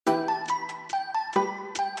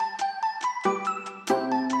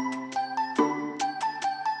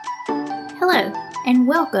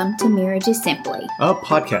welcome to Marriage is Simply, a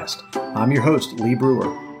podcast. I'm your host, Lee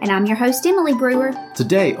Brewer. And I'm your host, Emily Brewer.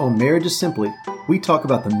 Today on Marriage is Simply, we talk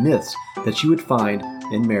about the myths that you would find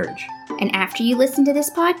in marriage. And after you listen to this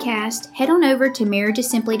podcast, head on over to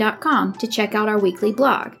marriageisimply.com to check out our weekly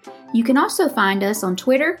blog. You can also find us on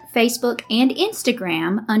Twitter, Facebook, and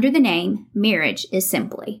Instagram under the name Marriage is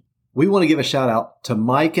Simply. We want to give a shout out to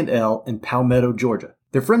Mike and Elle in Palmetto, Georgia.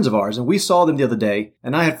 They're friends of ours, and we saw them the other day,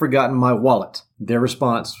 and I had forgotten my wallet. Their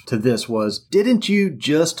response to this was, "Didn't you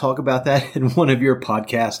just talk about that in one of your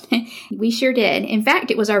podcasts?" We sure did. In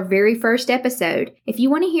fact, it was our very first episode. If you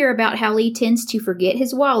want to hear about how Lee tends to forget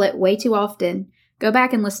his wallet way too often, go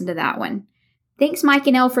back and listen to that one. Thanks, Mike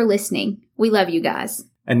and Elle, for listening. We love you guys.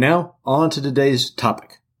 And now, on to today's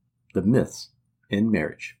topic, the myths in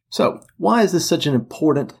marriage. So, why is this such an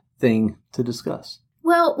important thing to discuss?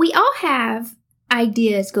 Well, we all have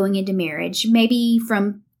ideas going into marriage, maybe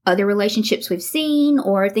from other relationships we've seen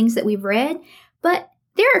or things that we've read, but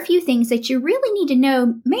there are a few things that you really need to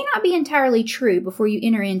know may not be entirely true before you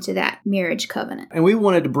enter into that marriage covenant. And we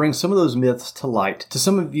wanted to bring some of those myths to light to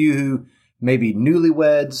some of you who may be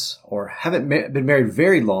newlyweds or haven't been married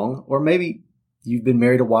very long, or maybe you've been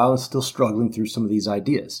married a while and still struggling through some of these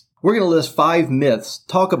ideas. We're going to list 5 myths,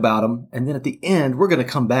 talk about them, and then at the end, we're going to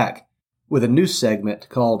come back with a new segment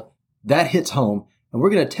called That Hits Home, and we're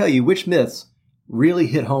going to tell you which myths really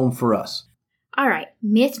hit home for us. All right,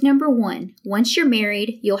 myth number 1. Once you're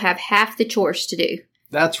married, you'll have half the chores to do.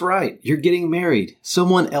 That's right. You're getting married.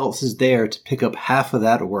 Someone else is there to pick up half of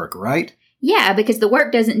that work, right? Yeah, because the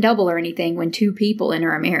work doesn't double or anything when 2 people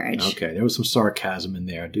enter a marriage. Okay, there was some sarcasm in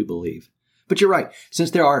there, I do believe. But you're right.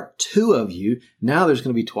 Since there are 2 of you, now there's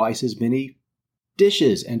going to be twice as many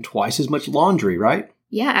dishes and twice as much laundry, right?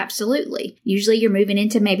 Yeah, absolutely. Usually you're moving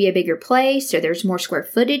into maybe a bigger place or there's more square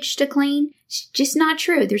footage to clean. It's just not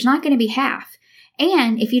true. There's not going to be half.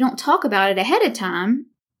 And if you don't talk about it ahead of time,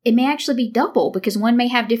 it may actually be double because one may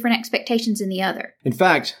have different expectations than the other. In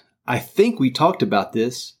fact, I think we talked about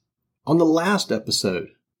this on the last episode.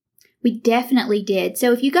 We definitely did.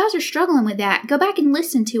 So if you guys are struggling with that, go back and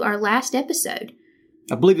listen to our last episode.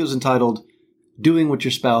 I believe it was entitled, Doing What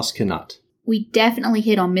Your Spouse Cannot. We definitely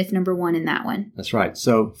hit on myth number 1 in that one. That's right.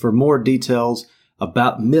 So for more details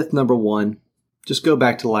about myth number 1, just go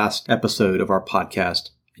back to the last episode of our podcast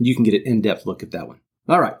and you can get an in-depth look at that one.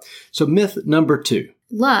 All right. So myth number 2.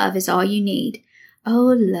 Love is all you need.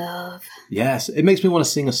 Oh, love. Yes. It makes me want to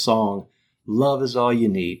sing a song. Love is all you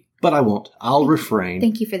need. But I won't. I'll refrain.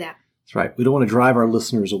 Thank you for that. That's right. We don't want to drive our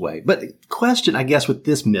listeners away. But the question, I guess, with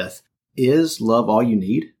this myth, is love all you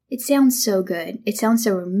need? It sounds so good. It sounds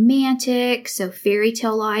so romantic, so fairy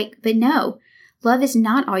tale-like. But no, love is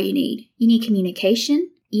not all you need. You need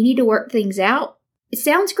communication. You need to work things out. It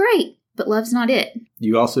sounds great, but love's not it.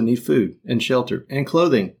 You also need food and shelter and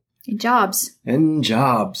clothing. And jobs. And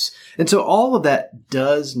jobs. And so all of that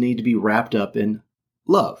does need to be wrapped up in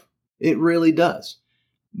love. It really does.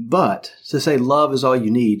 But to say love is all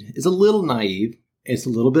you need is a little naive. It's a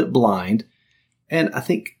little bit blind. And I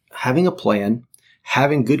think having a plan,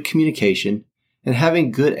 having good communication, and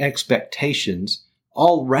having good expectations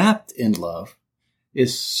all wrapped in love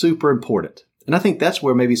is super important. And I think that's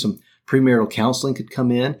where maybe some premarital counseling could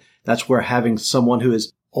come in. That's where having someone who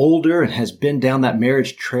is older and has been down that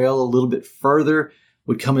marriage trail a little bit further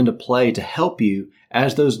would come into play to help you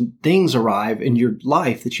as those things arrive in your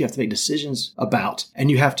life that you have to make decisions about and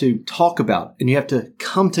you have to talk about and you have to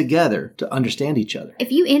come together to understand each other.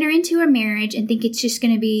 If you enter into a marriage and think it's just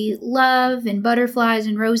going to be love and butterflies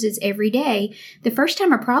and roses every day, the first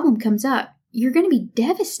time a problem comes up, you're going to be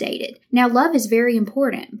devastated. Now, love is very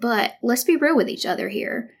important, but let's be real with each other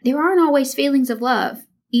here. There aren't always feelings of love,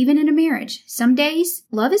 even in a marriage. Some days,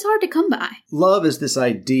 love is hard to come by. Love is this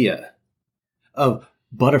idea of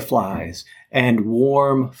butterflies and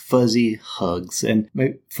warm, fuzzy hugs. And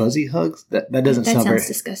maybe fuzzy hugs? That doesn't sound very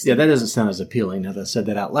disgusting. Yeah, that doesn't sound as appealing now that I said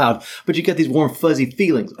that out loud. But you get these warm, fuzzy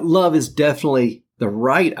feelings. Love is definitely the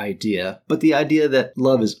right idea, but the idea that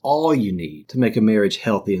love is all you need to make a marriage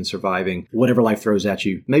healthy and surviving whatever life throws at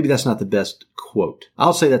you, maybe that's not the best quote.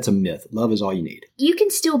 I'll say that's a myth. Love is all you need. You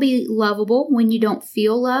can still be lovable when you don't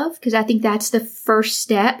feel love, because I think that's the first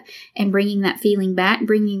step in bringing that feeling back,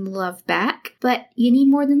 bringing love back. But you need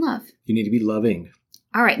more than love. You need to be loving.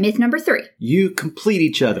 All right, myth number 3. You complete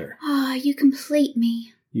each other. Oh, you complete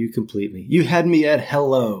me. You complete me. You had me at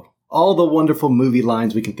hello. All the wonderful movie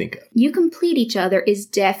lines we can think of. You complete each other is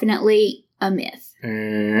definitely a myth.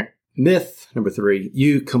 Myth number 3,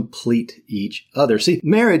 you complete each other. See,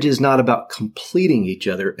 marriage is not about completing each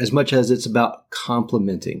other as much as it's about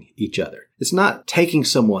complementing each other. It's not taking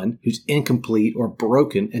someone who's incomplete or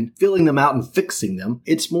broken and filling them out and fixing them.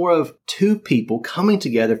 It's more of two people coming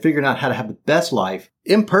together, figuring out how to have the best life,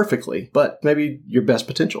 imperfectly, but maybe your best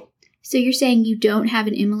potential. So you're saying you don't have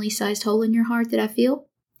an Emily-sized hole in your heart that I feel?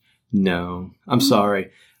 No, I'm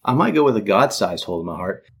sorry. I might go with a God-sized hole in my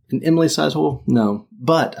heart. An Emily-sized hole? No.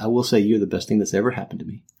 But I will say you're the best thing that's ever happened to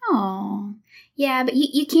me. Oh, yeah, but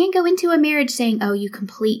you can't go into a marriage saying, oh, you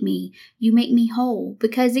complete me, you make me whole.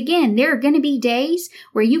 Because again, there are going to be days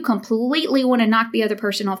where you completely want to knock the other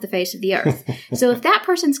person off the face of the earth. So if that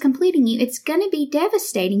person's completing you, it's going to be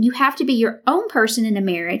devastating. You have to be your own person in a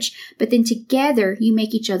marriage, but then together you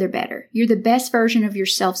make each other better. You're the best version of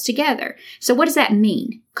yourselves together. So what does that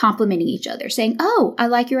mean? Complementing each other, saying, oh, I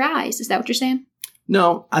like your eyes. Is that what you're saying?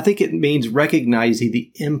 No, I think it means recognizing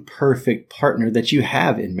the imperfect partner that you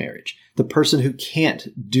have in marriage. The person who can't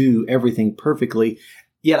do everything perfectly,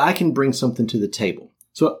 yet I can bring something to the table.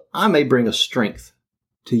 So I may bring a strength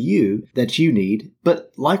to you that you need,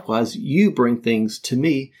 but likewise, you bring things to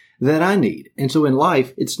me that I need. And so in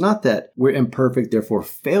life, it's not that we're imperfect, therefore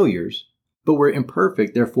failures, but we're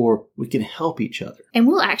imperfect, therefore we can help each other. And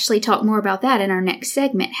we'll actually talk more about that in our next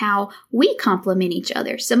segment, how we complement each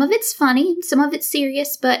other. Some of it's funny, some of it's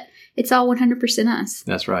serious, but it's all 100% us.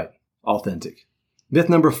 That's right. Authentic. Myth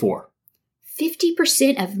number 4.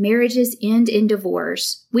 50% of marriages end in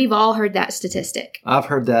divorce. We've all heard that statistic. I've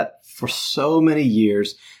heard that for so many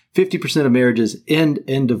years. 50% of marriages end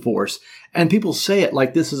in divorce. And people say it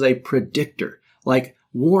like this is a predictor, like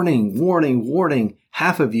warning, warning, warning.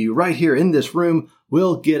 Half of you right here in this room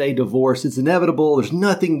will get a divorce. It's inevitable. There's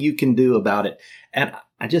nothing you can do about it. And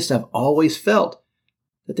I've always felt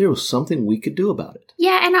that there was something we could do about it.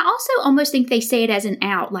 Yeah, and I also almost think they say it as an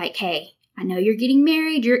out, like, hey, I know you're getting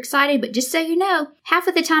married, you're excited, but just so you know, half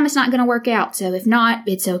of the time it's not going to work out. So if not,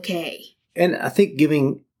 it's okay. And I think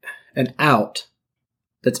giving an out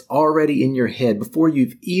that's already in your head before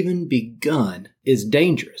you've even begun is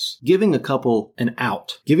dangerous. Giving a couple an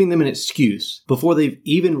out, giving them an excuse before they've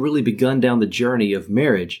even really begun down the journey of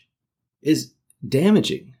marriage is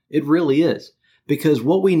damaging. It really is. Because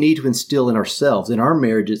what we need to instill in ourselves, in our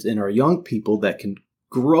marriages, in our young people that can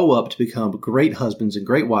grow up to become great husbands and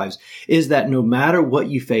great wives, is that no matter what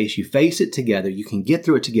you face it together, you can get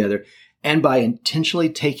through it together, and by intentionally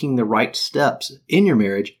taking the right steps in your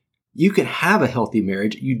marriage, you can have a healthy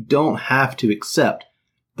marriage. You don't have to accept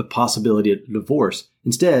the possibility of divorce.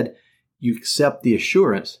 Instead, you accept the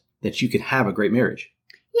assurance that you can have a great marriage.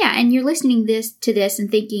 Yeah, and you're listening to this and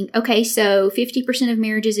thinking, okay, so 50% of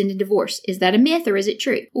marriages end in divorce. Is that a myth or is it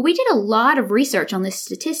true? Well, we did a lot of research on this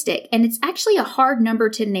statistic, and it's actually a hard number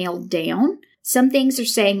to nail down. Some things are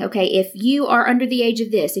saying, okay, if you are under the age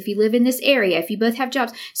of this, if you live in this area, if you both have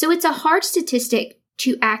jobs. So it's a hard statistic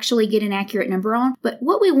to actually get an accurate number on. But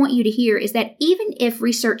what we want you to hear is that even if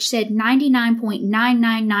research said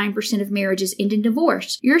 99.999% of marriages end in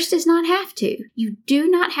divorce, yours does not have to. You do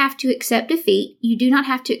not have to accept defeat. You do not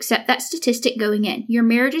have to accept that statistic going in. Your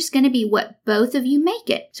marriage is going to be what both of you make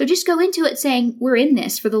it. So just go into it saying, we're in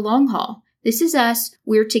this for the long haul. This is us.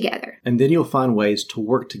 We're together. And then you'll find ways to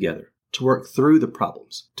work together, to work through the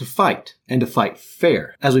problems, to fight, and to fight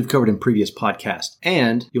fair, as we've covered in previous podcasts.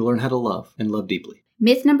 And you'll learn how to love and love deeply.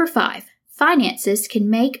 Myth number 5, finances can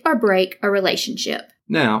make or break a relationship.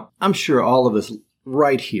 Now, I'm sure all of us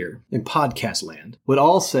right here in podcast land would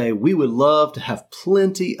all say we would love to have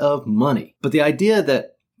plenty of money. But the idea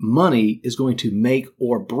that money is going to make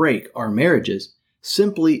or break our marriages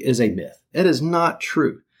simply is a myth. It is not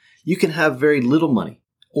true. You can have very little money,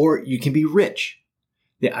 or you can be rich.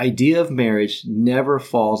 The idea of marriage never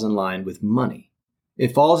falls in line with money.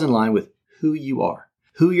 It falls in line with who you are,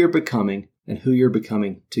 who you're becoming, and who you're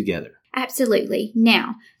becoming together. Absolutely.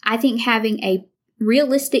 Now, I think having a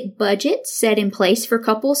realistic budget set in place for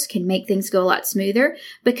couples can make things go a lot smoother,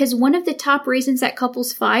 because one of the top reasons that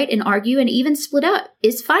couples fight and argue and even split up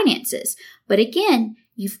is finances. But again,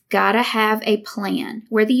 you've got to have a plan,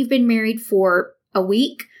 whether you've been married for a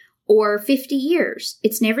week or 50 years.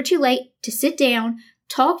 It's never too late to sit down,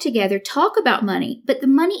 talk together, talk about money, but the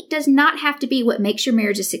money does not have to be what makes your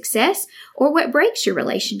marriage a success or what breaks your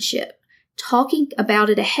relationship. Talking about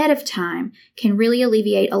it ahead of time can really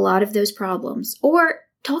alleviate a lot of those problems, or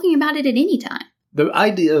talking about it at any time. The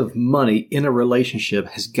idea of money in a relationship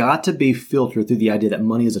has got to be filtered through the idea that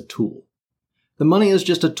money is a tool. The money is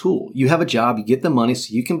just a tool. You have a job, you get the money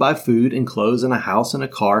so you can buy food and clothes and a house and a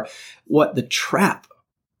car. What the trap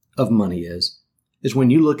of money is when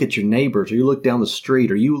you look at your neighbors, or you look down the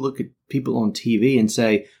street, or you look at people on TV and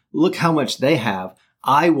say, look how much they have.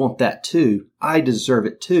 I want that too. I deserve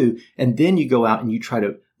it too. And then you go out and you try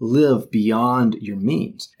to live beyond your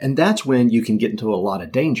means. And that's when you can get into a lot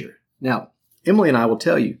of danger. Now, Emily and I will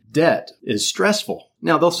tell you, debt is stressful.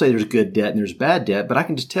 Now, they'll say there's good debt and there's bad debt, but I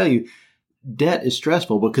can just tell you, debt is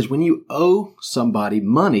stressful because when you owe somebody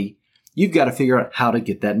money, you've got to figure out how to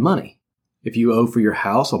get that money. If you owe for your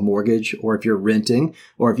house, a mortgage, or if you're renting,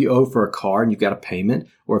 or if you owe for a car and you've got a payment,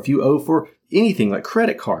 or if you owe for anything like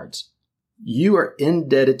credit cards, you are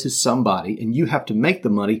indebted to somebody and you have to make the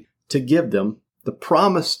money to give them the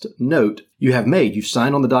promised note you have made. You've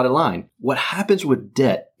signed on the dotted line. What happens with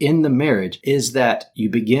debt in the marriage is that you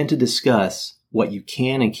begin to discuss what you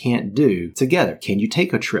can and can't do together. Can you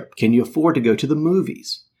take a trip? Can you afford to go to the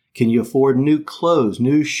movies? Can you afford new clothes,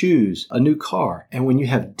 new shoes, a new car? And when you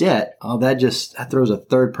have debt, that throws a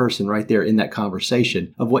third person right there in that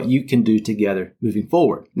conversation of what you can do together moving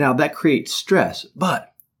forward. Now that creates stress, but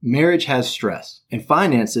marriage has stress, and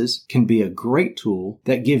finances can be a great tool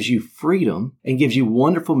that gives you freedom and gives you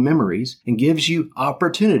wonderful memories and gives you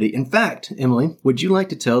opportunity. In fact, Emily, would you like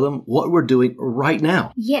to tell them what we're doing right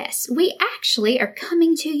now? Yes, we actually are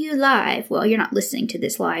coming to you live. Well, you're not listening to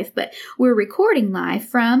this live, but we're recording live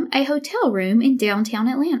from a hotel room in downtown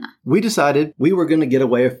Atlanta. We decided we were going to get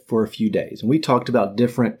away for a few days, and we talked about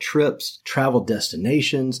different trips, travel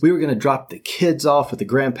destinations. We were going to drop the kids off with the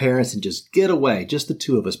grandparents and just get away, just the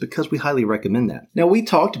two of us, because we highly recommend that. Now, we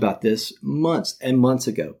talked about this months and months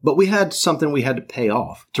ago, but we had something we had to pay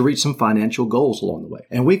off to reach some financial goals along the way.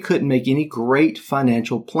 And we couldn't make any great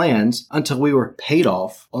financial plans until we were paid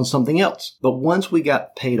off on something else. But once we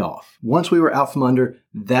got paid off, once we were out from under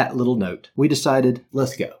that little note, we decided,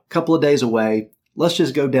 let's go. A couple of days away. Let's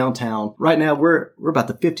just go downtown. Right now, we're about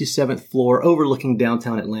the 57th floor overlooking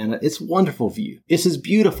downtown Atlanta. It's a wonderful view. This is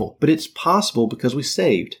beautiful, but it's possible because we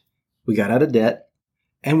saved. We got out of debt.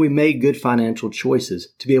 And we made good financial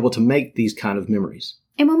choices to be able to make these kind of memories.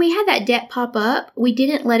 And when we had that debt pop up, we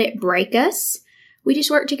didn't let it break us. We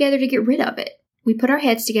just worked together to get rid of it. We put our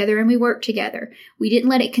heads together and we worked together. We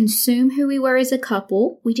didn't let it consume who we were as a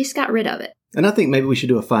couple. We just got rid of it. And I think maybe we should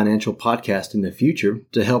do a financial podcast in the future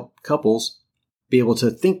to help couples be able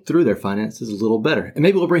to think through their finances a little better. And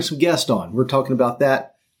maybe we'll bring some guests on. We're talking about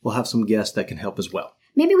that. We'll have some guests that can help as well.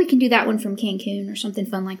 Maybe we can do that one from Cancun or something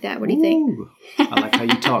fun like that. What do you think? I like how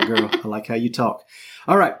you talk, girl. I like how you talk.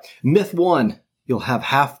 All right. Myth 1, you'll have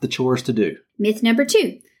half the chores to do. Myth number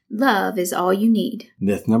 2, love is all you need.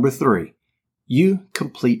 Myth number 3, you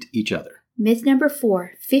complete each other. Myth number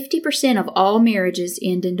 4, 50% of all marriages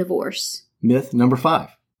end in divorce. Myth number 5,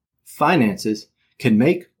 finances can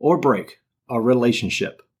make or break a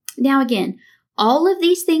relationship. Now again, all of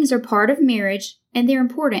these things are part of marriage and they're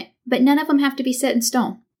important, but none of them have to be set in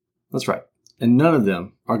stone. That's right. And none of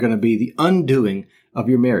them are going to be the undoing of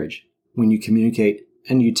your marriage when you communicate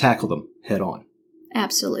and you tackle them head on.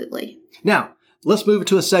 Absolutely. Now, let's move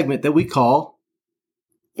to a segment that we call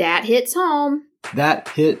That Hits Home. That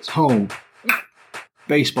Hits Home.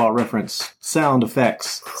 Baseball reference, sound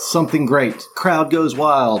effects, something great, crowd goes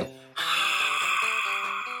wild.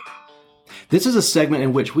 This is a segment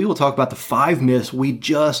in which we will talk about the 5 myths we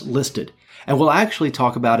just listed. And we'll actually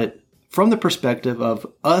talk about it from the perspective of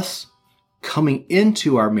us coming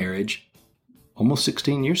into our marriage almost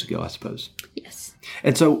 16 years ago, I suppose. Yes.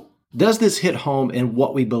 And so does this hit home in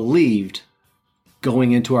what we believed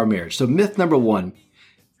going into our marriage? So myth number 1,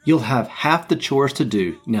 you'll have half the chores to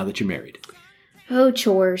do now that you're married. Oh,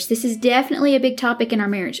 chores. This is definitely a big topic in our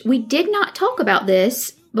marriage. We did not talk about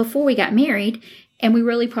this before we got married, and we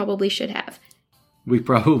really probably should have. We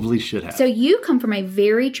probably should have. So you come from a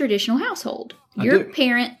very traditional household.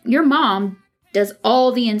 Your mom does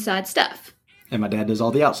all the inside stuff. And my dad does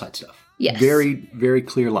all the outside stuff. Yes. Very, very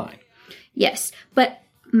clear line. Yes. But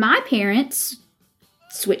my parents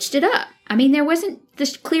switched it up. I mean, there wasn't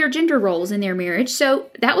this clear gender roles in their marriage.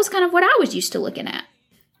 So that was kind of what I was used to looking at.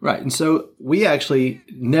 Right. And so we actually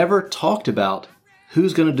never talked about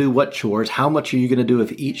who's going to do what chores, how much are you going to do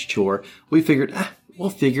of each chore. We figured, we'll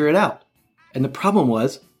figure it out. And the problem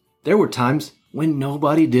was, there were times when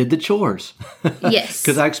nobody did the chores. Yes.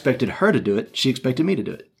 Because I expected her to do it. She expected me to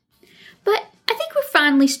do it. But I think we're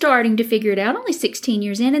finally starting to figure it out, only 16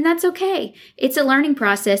 years in, and that's okay. It's a learning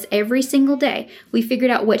process every single day. We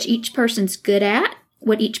figured out what each person's good at,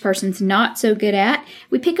 what each person's not so good at.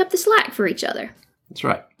 We pick up the slack for each other. That's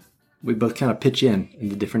right. We both kind of pitch in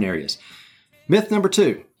the different areas. Myth number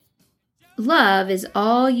 2. Love is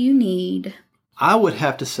all you need. I would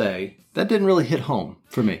have to say that didn't really hit home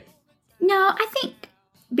for me. No, I think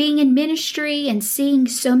being in ministry and seeing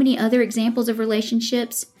so many other examples of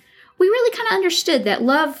relationships, we really kind of understood that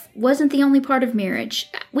love wasn't the only part of marriage.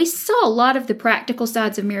 We saw a lot of the practical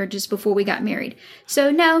sides of marriages before we got married. So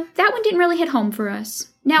no, that one didn't really hit home for us.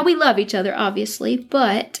 Now, we love each other, obviously,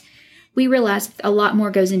 but we realized a lot more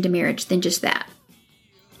goes into marriage than just that.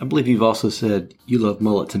 I believe you've also said you love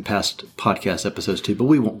mullets in past podcast episodes too, but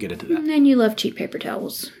we won't get into that. And you love cheap paper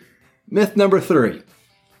towels. Myth number 3.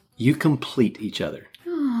 You complete each other.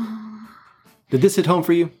 Did this hit home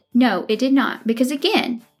for you? No, it did not. Because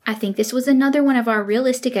again, I think this was another one of our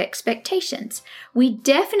realistic expectations. We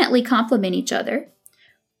definitely complement each other.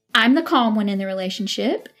 I'm the calm one in the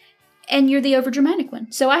relationship, and you're the overdramatic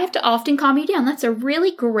one. So I have to often calm you down. That's a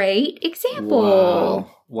really great example.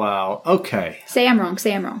 Wow. Okay. Say I'm wrong.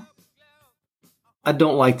 I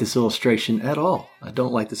don't like this illustration at all.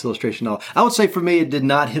 I would say for me, it did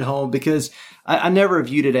not hit home because I never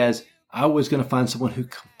viewed it as I was going to find someone who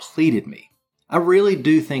completed me. I really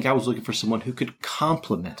do think I was looking for someone who could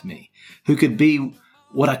complement me, who could be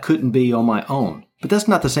what I couldn't be on my own. But that's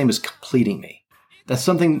not the same as completing me. That's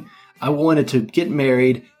something I wanted to get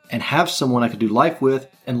married and have someone I could do life with,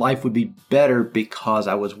 and life would be better because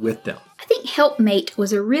I was with them. I think helpmate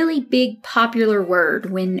was a really big popular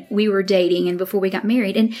word when we were dating and before we got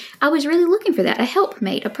married. And I was really looking for that, a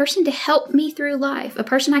helpmate, a person to help me through life, a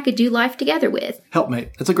person I could do life together with.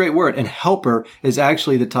 Helpmate. That's a great word. And helper is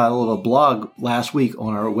actually the title of a blog last week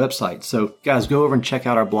on our website. So guys, go over and check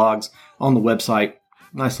out our blogs on the website.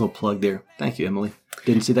 Nice little plug there. Thank you, Emily.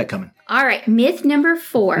 Didn't see that coming. All right. Myth number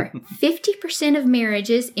 4. 50% of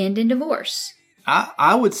marriages end in divorce.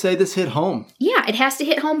 I would say this hit home. Yeah, it has to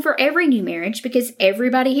hit home for every new marriage because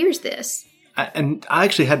everybody hears this. And I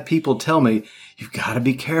actually had people tell me, you've got to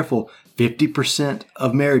be careful. 50%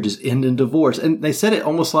 of marriages end in divorce. And they said it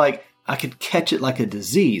almost like I could catch it like a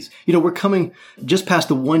disease. You know, we're coming just past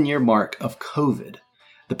the 1-year mark of COVID,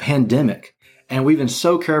 the pandemic. And we've been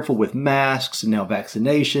so careful with masks and now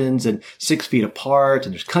vaccinations and 6 feet apart.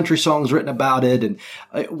 And there's country songs written about it. And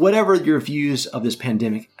whatever your views of this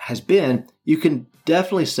pandemic has been, you can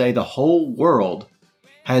definitely say the whole world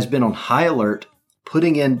has been on high alert,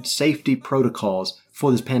 putting in safety protocols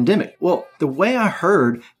for this pandemic. Well, the way I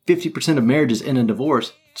heard 50% of marriages end in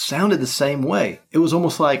divorce sounded the same way. It was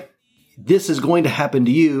almost like this is going to happen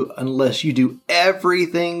to you unless you do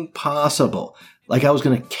everything possible. Like I was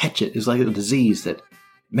going to catch it. It's like a disease that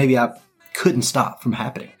maybe I couldn't stop from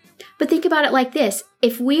happening. But think about it like this.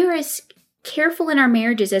 If we are as careful in our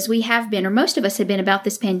marriages as we have been, or most of us have been about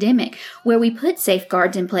this pandemic, where we put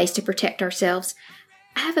safeguards in place to protect ourselves,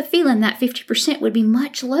 I have a feeling that 50% would be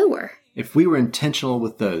much lower. If we were intentional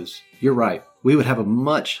with those, you're right. We would have a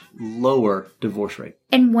much lower divorce rate.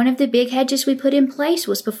 And one of the big hedges we put in place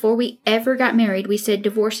was before we ever got married, we said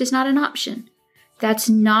divorce is not an option. That's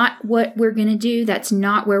not what we're going to do. That's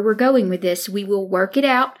not where we're going with this. We will work it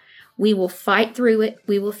out. We will fight through it.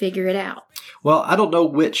 We will figure it out. Well, I don't know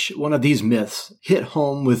which one of these myths hit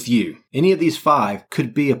home with you. Any of these 5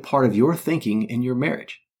 could be a part of your thinking in your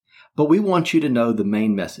marriage. But we want you to know the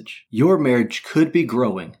main message. Your marriage could be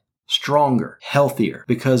growing stronger, healthier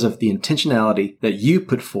because of the intentionality that you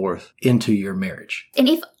put forth into your marriage. And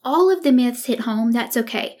if all of the myths hit home, that's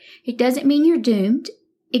okay. It doesn't mean you're doomed.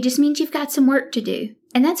 It just means you've got some work to do.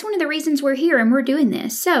 And that's one of the reasons we're here and we're doing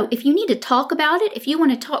this. So if you need to talk about it, if you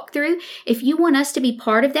want to talk through, if you want us to be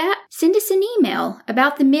part of that, send us an email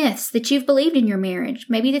about the myths that you've believed in your marriage,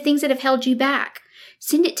 maybe the things that have held you back.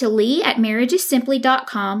 Send it to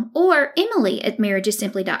lee@marriagessimply.com or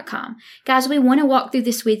emily@marriagessimply.com. Guys, we want to walk through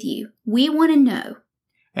this with you. We want to know.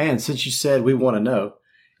 And since you said we want to know,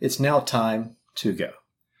 it's now time to go.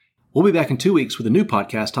 We'll be back in 2 weeks with a new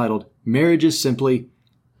podcast titled Marriage is Simply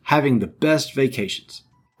Having the Best Vacations.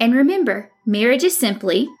 And remember, marriage is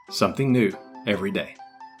simply something new every day.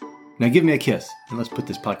 Now give me a kiss and let's put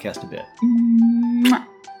this podcast to bed.